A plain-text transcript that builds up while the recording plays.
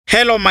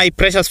Hello my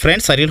precious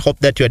friends, I really hope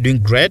that you are doing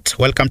great.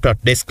 Welcome to our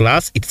today's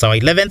class. It's our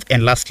 11th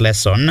and last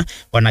lesson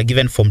on a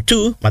given Form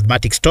 2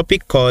 mathematics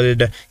topic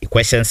called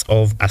equations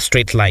of a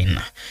straight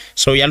line.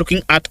 So we are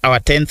looking at our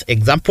 10th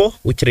example,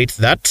 which reads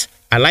that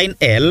a line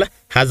L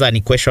has an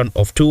equation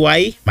of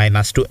 2y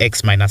minus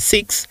 2x minus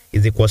 6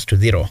 is equals to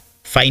 0.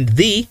 Find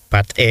the,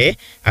 part A,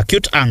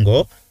 acute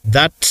angle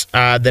that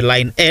the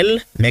line L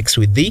makes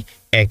with the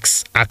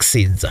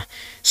x-axis.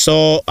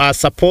 So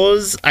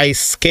suppose I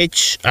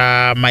sketch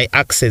my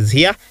axis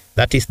here,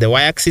 that is the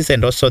y-axis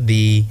and also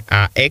the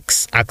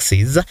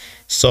x-axis.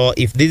 So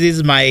if this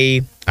is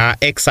my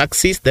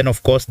x-axis, then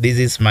of course this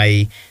is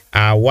my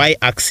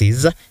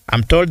y-axis.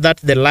 I'm told that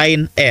the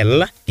line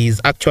L is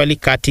actually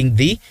cutting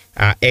the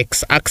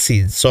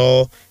x-axis.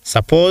 So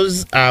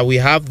suppose we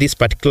have this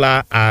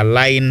particular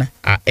line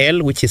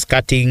L which is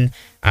cutting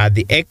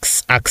the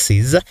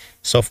x-axis.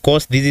 So of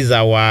course this is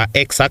our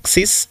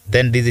x-axis,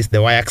 then this is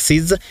the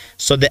y-axis.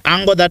 So the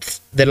angle that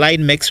the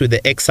line makes with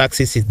the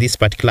x-axis is this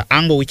particular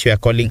angle, which we are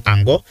calling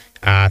angle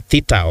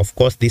theta. Of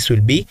course this will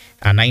be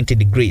 90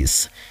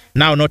 degrees.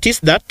 Now notice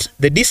that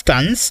the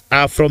distance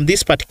from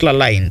this particular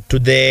line to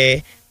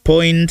the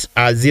point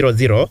 0,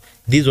 0,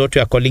 this is what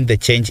we are calling the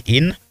change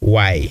in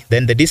y.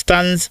 Then the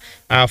distance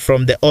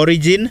from the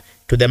origin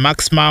to the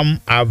maximum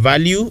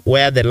value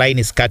where the line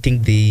is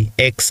cutting the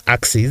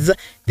x-axis,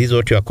 this is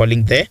what we are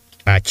calling the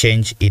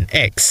change in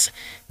x.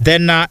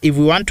 Then if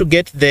we want to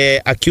get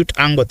the acute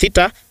angle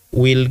theta,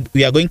 we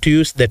are going to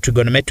use the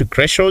trigonometric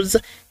ratios,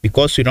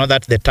 because we know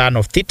that the tan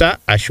of theta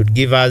should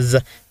give us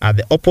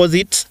the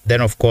opposite,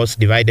 then of course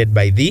divided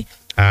by the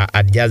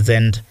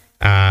adjacent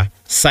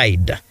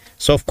side.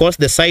 So of course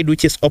the side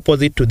which is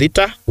opposite to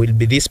theta will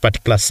be this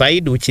particular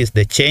side, which is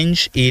the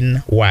change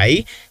in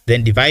y,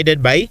 then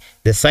divided by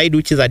the side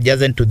which is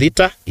adjacent to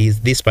theta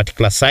is this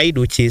particular side,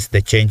 which is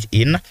the change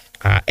in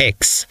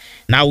x.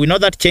 Now we know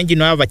that change in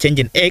y over change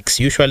in x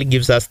usually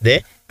gives us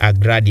the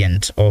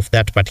gradient of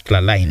that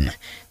particular line.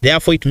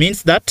 Therefore it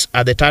means that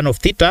the tan of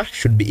theta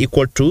should be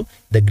equal to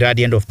the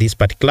gradient of this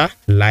particular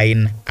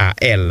line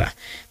L.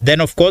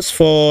 Then of course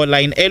for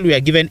line L we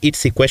are given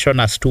its equation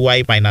as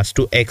 2y minus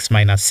 2x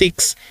minus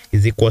 6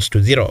 is equals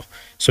to 0.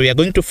 So we are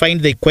going to find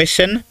the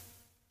equation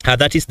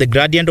that is the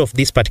gradient of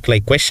this particular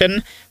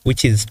equation,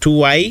 which is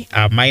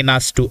 2y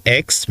minus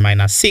 2x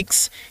minus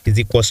 6 is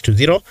equals to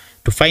 0.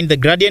 To find the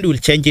gradient, we'll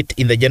change it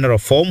in the general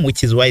form,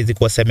 which is y is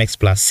equals mx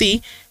plus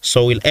c.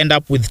 So we'll end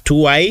up with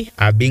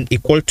 2y being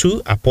equal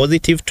to a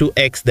positive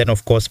 2x, then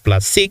of course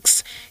plus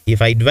 6.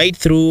 If I divide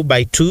through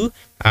by 2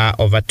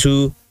 over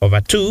 2 over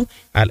 2,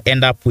 I'll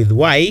end up with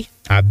y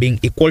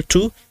being equal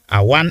to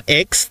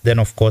 1x, then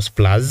of course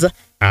plus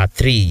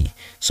 3.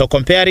 So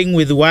comparing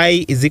with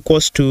y is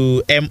equals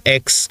to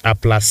mx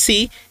plus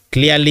c,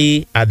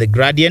 clearly the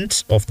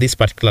gradient of this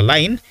particular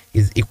line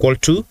is equal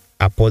to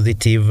a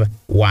positive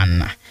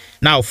 1.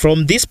 Now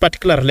from this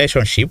particular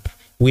relationship,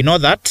 we know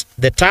that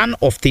the tan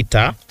of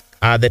theta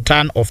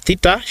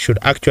should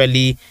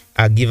actually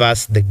give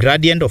us the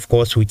gradient, of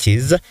course, which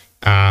is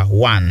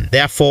 1.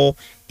 Therefore,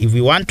 if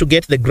we want to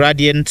get the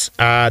gradient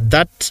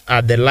that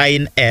the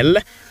line L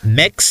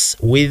makes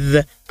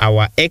with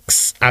our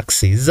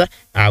x-axis,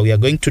 we are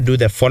going to do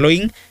the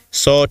following.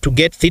 So to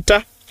get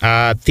theta,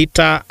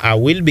 theta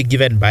will be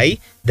given by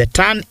the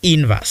tan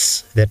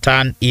inverse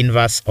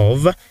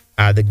of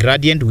the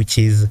gradient, which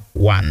is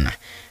 1.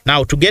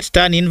 Now to get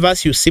tan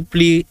inverse, you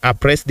simply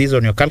press this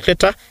on your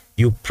calculator.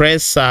 You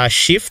press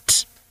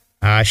shift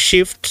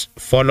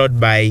followed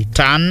by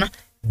tan,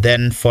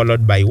 then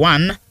followed by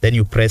 1, then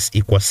you press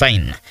equal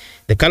sign.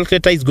 The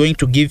calculator is going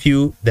to give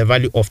you the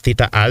value of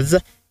theta as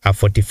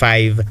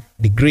 45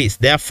 degrees.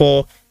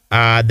 Therefore,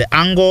 the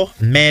angle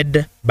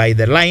made by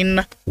the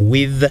line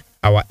with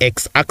our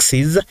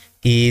x-axis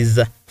is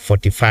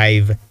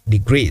 45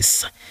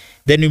 degrees.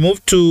 Then we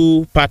move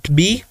to part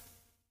B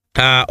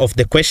of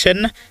the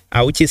question,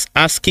 which is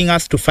asking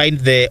us to find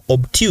the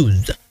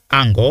obtuse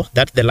angle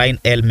that the line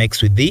L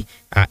makes with the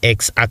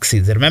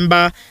x-axis.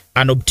 Remember,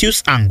 an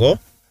obtuse angle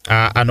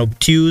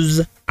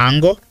is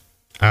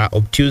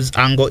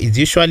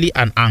usually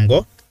an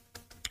angle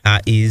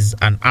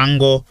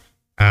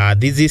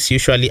this is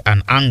usually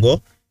an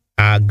angle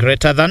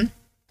greater than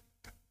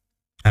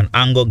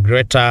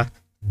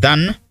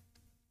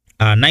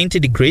 90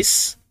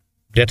 degrees,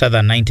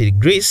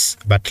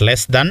 but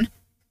less than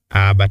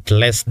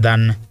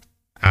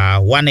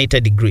 180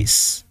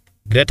 degrees.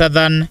 Greater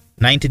than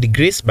 90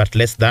 degrees but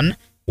less than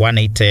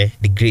 180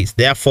 degrees.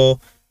 Therefore,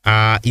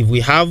 if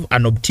we have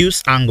an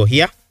obtuse angle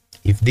here,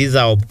 if this is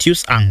our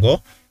obtuse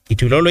angle,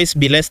 it will always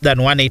be less than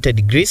 180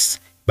 degrees,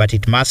 but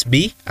it must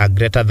be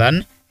greater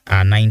than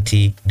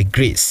 90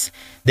 degrees.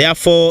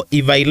 Therefore,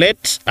 if I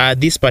let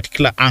this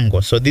particular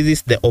angle, so this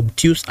is the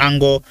obtuse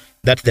angle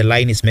that the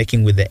line is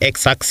making with the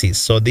x-axis.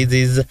 So this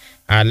is,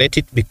 let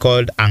it be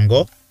called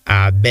angle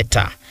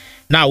beta.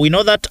 Now we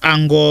know that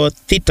angle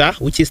theta,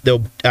 which is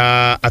the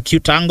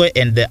acute angle,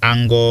 and the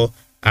angle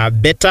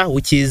beta,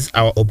 which is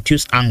our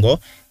obtuse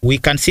angle, we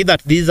can see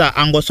that these are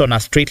angles on a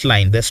straight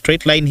line. The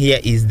straight line here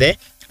is the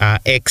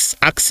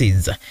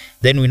x-axis.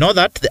 Then we know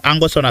that the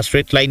angles on a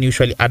straight line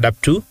usually add up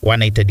to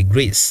 180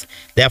 degrees.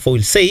 Therefore,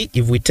 we'll say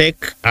if we take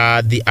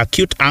the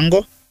acute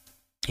angle,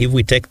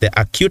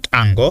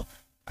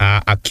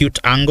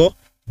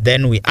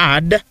 then we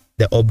add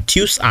the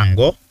obtuse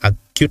angle,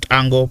 acute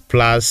angle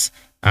plus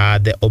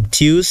the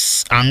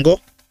obtuse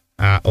angle,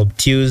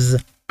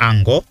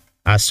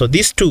 so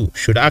these two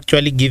should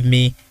actually give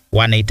me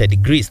 180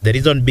 degrees. The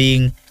reason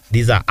being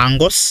these are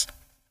angles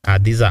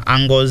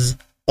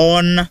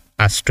on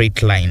a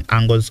straight line,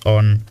 angles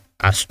on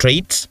a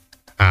straight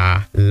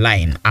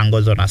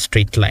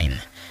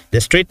line.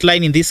 The straight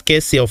line in this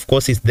case here, of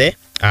course, is the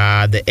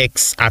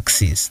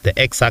x-axis. The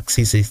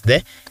x-axis is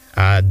the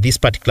this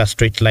particular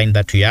straight line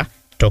that we are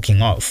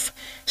talking of.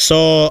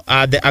 So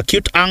the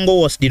acute angle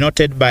was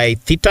denoted by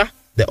theta.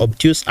 The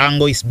obtuse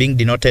angle is being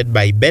denoted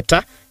by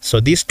beta. So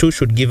these two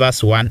should give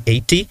us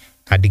 180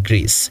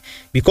 degrees.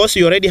 Because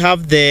we already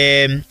have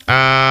the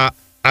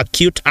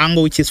acute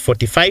angle, which is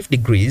 45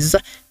 degrees,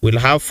 we'll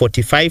have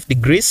 45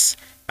 degrees,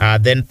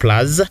 then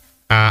plus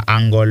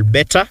angle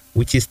beta,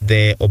 which is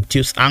the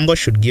obtuse angle,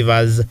 should give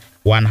us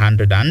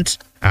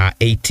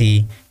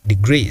 180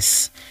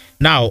 degrees.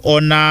 Now,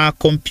 on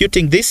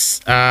computing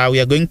this, we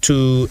are going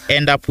to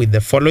end up with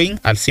the following.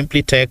 I'll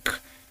simply take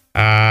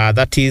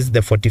that is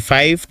the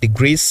 45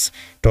 degrees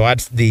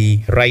towards the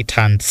right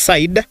hand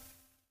side,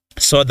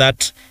 so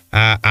that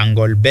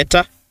angle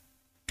beta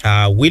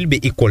will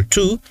be equal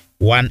to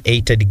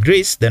 180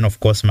 degrees, then of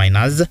course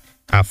minus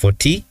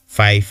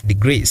 45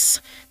 degrees.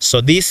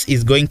 So this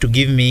is going to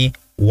give me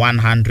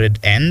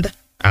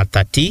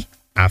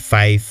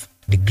 135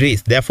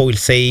 degrees. Therefore, we'll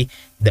say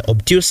the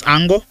obtuse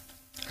angle,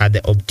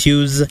 the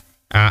obtuse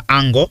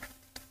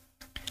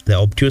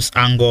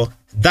angle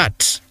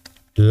that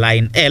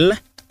line L,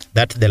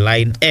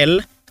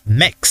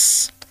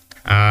 makes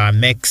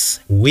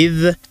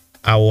with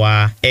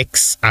our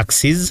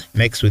x-axis,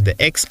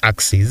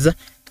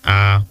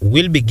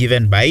 will be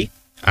given by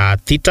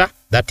theta,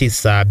 that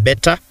is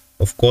beta,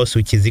 of course,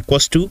 which is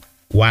equals to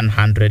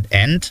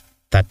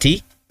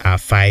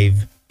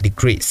 135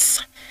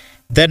 degrees.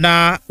 Then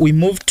we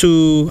move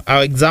to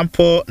our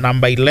example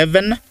number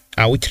 11,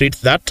 which reads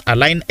that a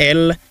line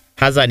L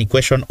has an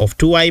equation of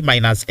 2y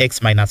minus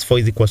x minus 4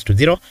 is equals to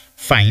 0.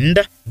 Find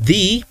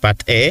the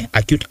part A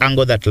acute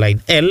angle that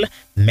line L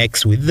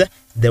makes with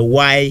the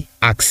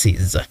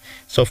y-axis.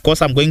 So of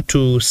course I'm going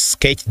to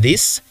sketch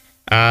this.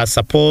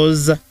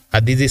 Suppose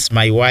this is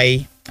my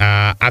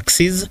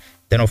y-axis.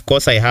 Then of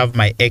course I have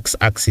my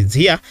x-axis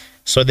here.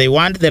 So they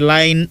want the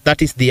line,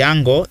 that is the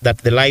angle that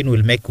the line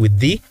will make with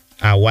the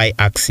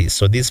y-axis.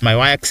 So this is my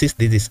y-axis,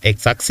 this is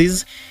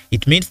x-axis.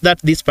 It means that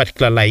this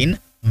particular line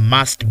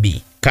must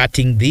be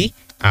cutting the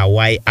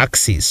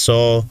y-axis.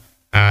 So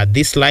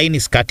this line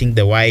is cutting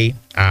the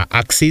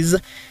y-axis.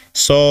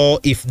 So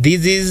if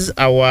this is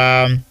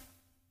our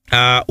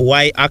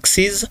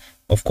y-axis,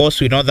 of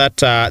course we know that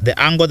the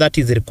angle that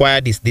is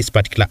required is this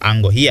particular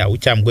angle here,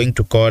 which I'm going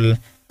to call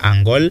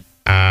angle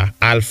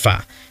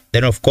alpha.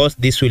 Then of course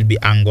this will be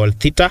angle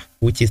theta,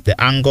 which is the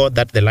angle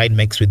that the line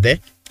makes with the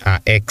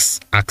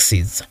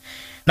x-axis.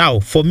 Now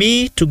for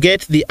me to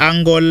get the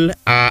angle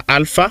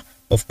alpha,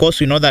 of course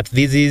we know that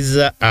this is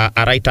a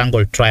right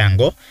angle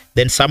triangle.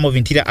 Then sum of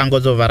interior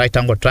angles of a right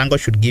angle triangle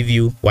should give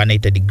you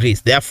 180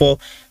 degrees. Therefore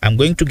I'm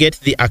going to get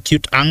the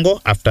acute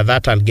angle. After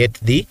that I'll get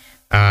the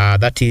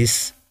that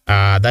is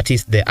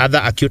the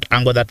other acute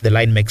angle that the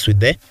line makes with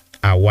the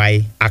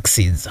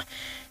y-axis.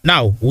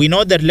 Now we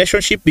know the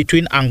relationship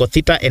between angle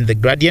theta and the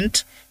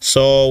gradient,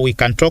 so we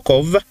can talk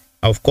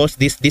of course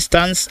this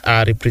distance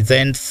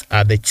represents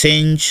the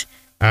change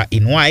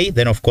in y.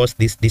 Then of course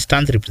this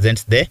distance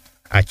represents the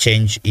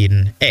change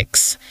in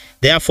x.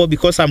 Therefore,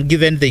 because I'm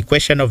given the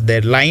equation of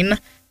the line,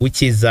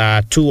 which is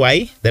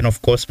 2y, then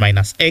of course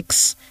minus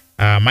x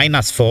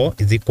minus 4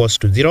 is equals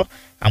to 0.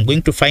 I'm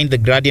going to find the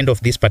gradient of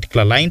this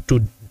particular line.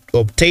 To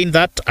obtain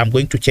that, I'm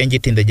going to change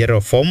it in the general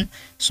form.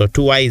 So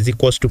 2y is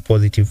equals to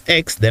positive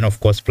x, then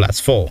of course plus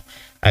 4.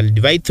 I'll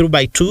divide through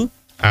by 2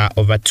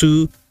 over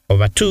 2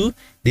 over 2.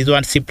 This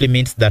one simply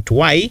means that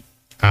y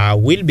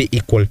will be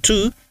equal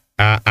to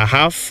a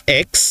half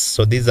x.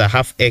 So this is a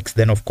half x,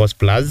 then of course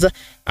plus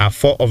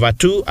 4 over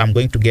 2. I'm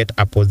going to get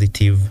a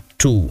positive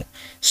 2.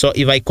 So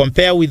if I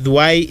compare with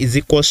y is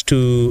equals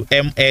to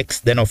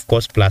mx, then of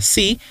course plus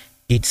c,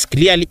 it's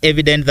clearly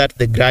evident that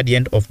the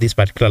gradient of this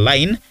particular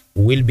line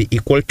will be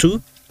equal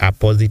to a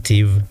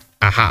positive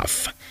a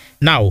half.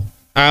 Now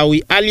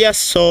we earlier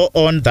saw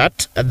on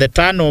that the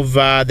tan of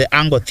the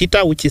angle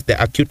theta, which is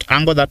the acute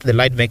angle that the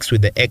line makes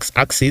with the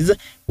x-axis,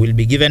 will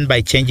be given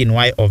by change in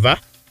y over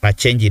a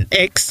change in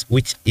x,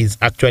 which is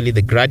actually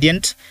the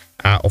gradient.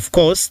 Of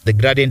course the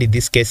gradient in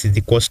this case is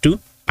equals to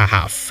a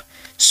half.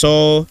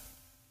 So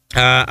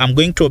I'm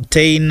going to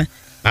obtain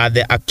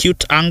the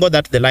acute angle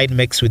that the line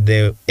makes with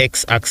the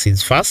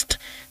x-axis first.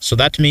 So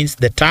that means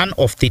the tan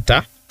of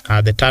theta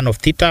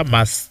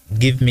must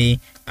give me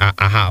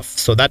a half.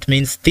 So that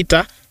means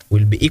theta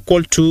will be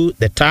equal to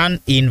the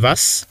tan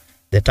inverse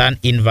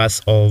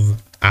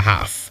of a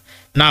half.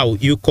 Now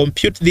you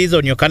compute this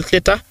on your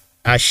calculator.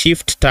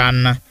 shift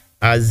tan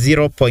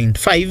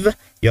 0.5,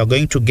 you are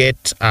going to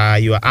get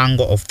your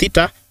angle of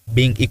theta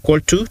being equal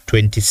to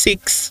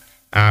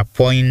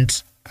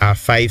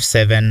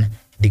 26.57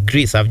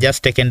 degrees. I've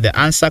just taken the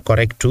answer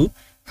correct to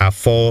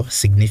 4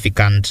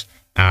 significant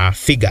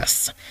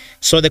figures.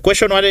 So the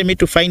question wanted me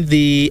to find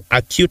the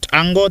acute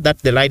angle that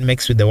the line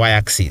makes with the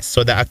y-axis.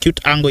 So the acute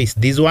angle is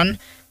this one.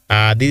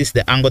 This is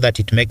the angle that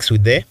it makes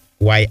with the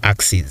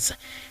y-axis.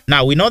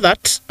 Now we know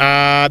that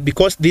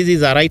because this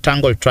is a right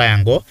angle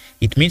triangle,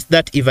 it means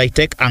that if I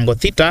take angle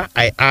theta,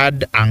 I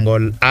add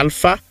angle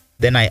alpha,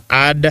 then I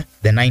add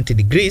the 90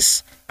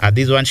 degrees,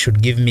 this one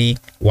should give me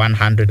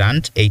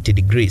 180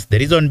 degrees. The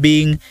reason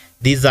being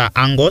these are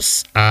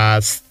angles,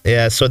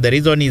 so the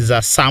reason is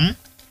a sum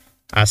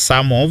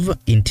of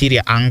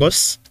interior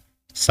angles,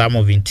 sum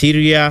of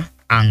interior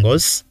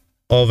angles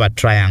of a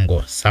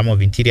triangle, sum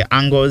of interior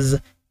angles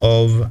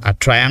of a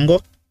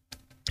triangle.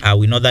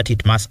 We know that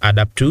it must add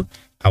up to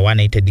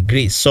 180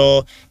 degrees.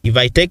 So if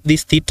I take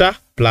this theta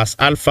plus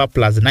alpha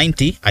plus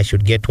 90, I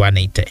should get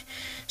 180.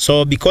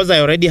 So because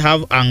I already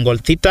have angle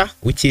theta,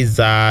 which is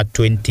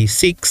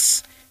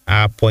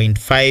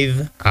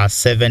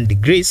 26.57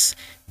 degrees,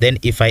 then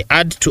if I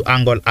add to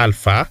angle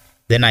alpha,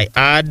 then I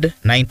add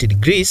 90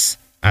 degrees,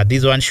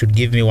 this one should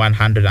give me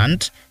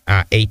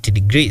 180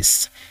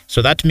 degrees.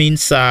 So that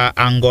means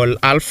angle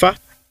alpha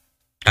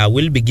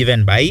will be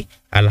given by,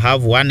 I'll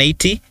have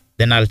 180,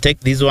 then I'll take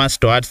these ones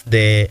towards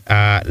the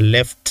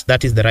left,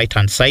 that is the right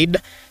hand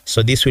side.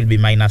 So this will be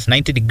minus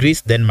 90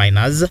 degrees, then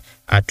minus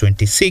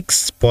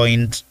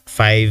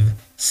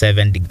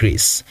 26.57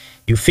 degrees.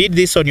 You feed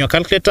this on your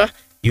calculator,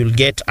 you'll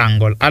get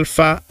angle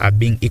alpha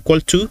being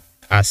equal to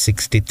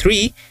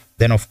 63,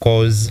 then of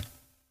course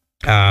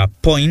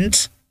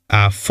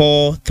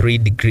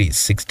 0.43 degrees,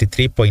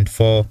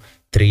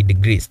 63.43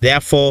 degrees.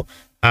 Therefore,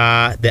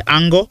 the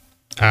angle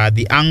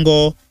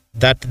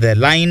that the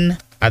line,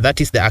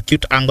 that is the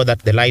acute angle that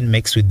the line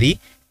makes with the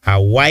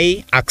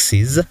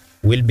y-axis,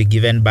 will be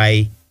given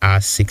by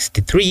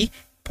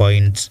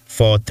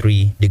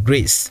 63.43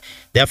 degrees.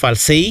 Therefore, I'll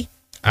say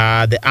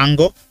the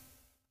angle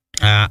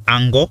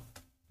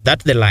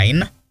that the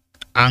line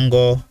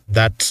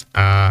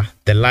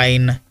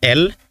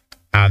L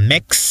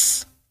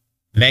makes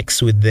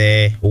with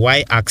the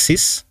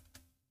y-axis,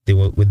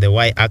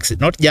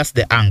 not just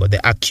the angle, the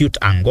acute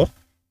angle.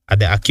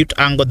 The acute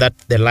angle that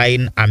the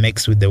line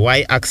makes with the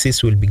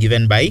y-axis will be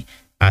given by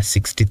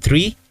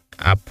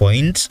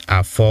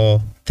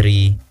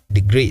 63.43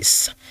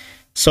 degrees.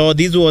 So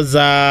this was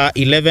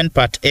 11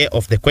 part A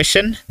of the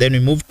question. Then we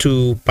move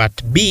to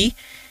part B.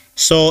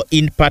 So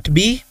in part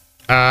B,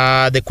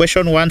 the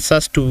question wants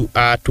us to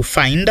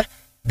find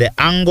the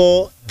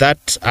angle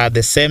that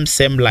the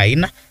same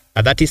line,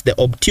 that is the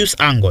obtuse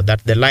angle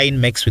that the line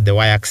makes with the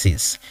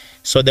y-axis.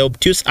 So the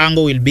obtuse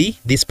angle will be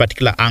this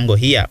particular angle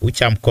here,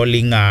 which I'm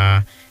calling,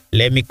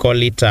 let me call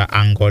it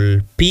angle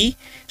P.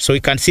 So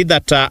you can see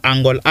that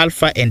angle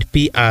alpha and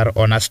P are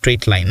on a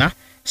straight line.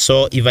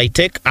 So if I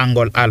take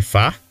angle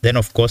alpha, then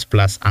of course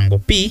plus angle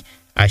P,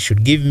 I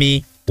should give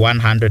me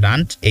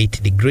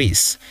 180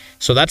 degrees.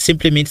 So that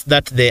simply means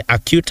that the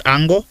acute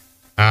angle,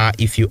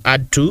 if you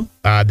add to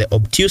the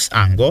obtuse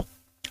angle,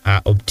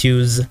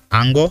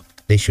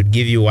 they should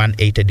give you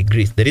 180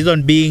 degrees. The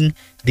reason being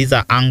these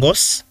are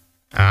angles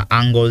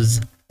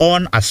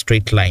on a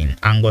straight line.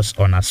 Angles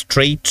on a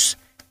straight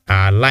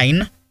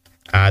line,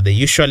 they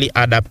usually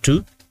add up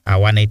to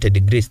 180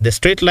 degrees. The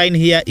straight line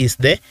here is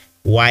the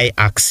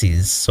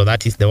y-axis. So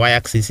that is the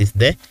y-axis is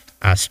the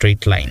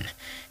straight line.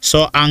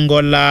 So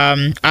angle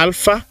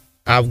alpha,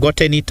 I've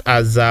gotten it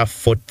as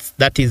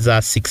that is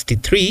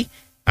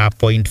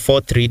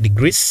 63.43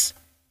 degrees.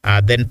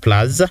 Then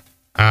plus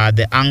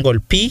the angle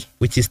P,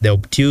 which is the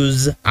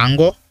obtuse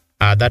angle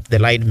that the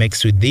line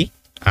makes with the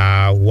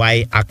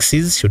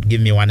y-axis, should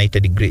give me 180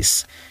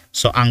 degrees.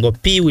 So angle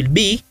P will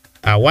be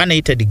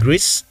 180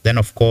 degrees. Then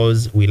of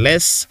course we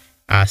less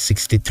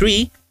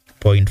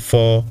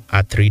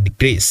 63.43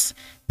 degrees.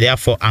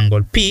 Therefore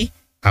angle P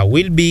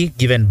will be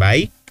given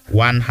by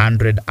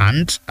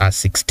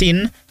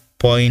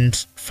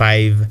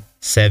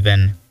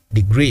 116.57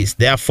 degrees.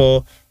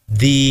 Therefore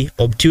the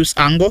obtuse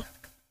angle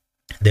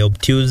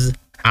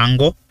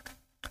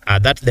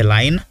that the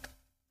line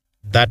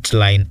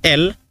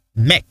L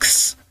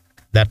makes,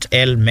 with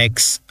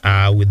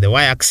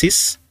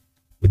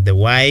the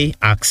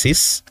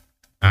y-axis,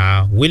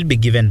 will be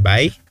given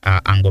by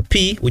angle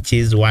P, which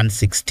is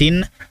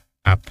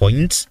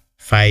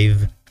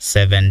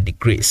 116.57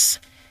 degrees.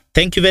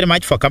 Thank you very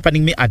much for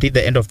accompanying me until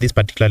the end of this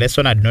particular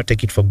lesson. I do not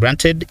take it for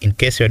granted. In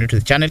case you are new to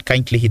the channel,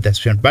 kindly hit the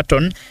subscribe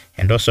button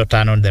and also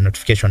turn on the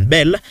notification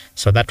bell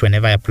so that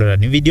whenever I upload a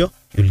new video,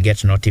 you will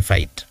get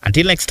notified.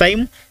 Until next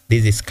time,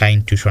 this is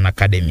Kind Tuition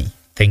Academy.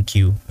 Thank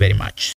you very much.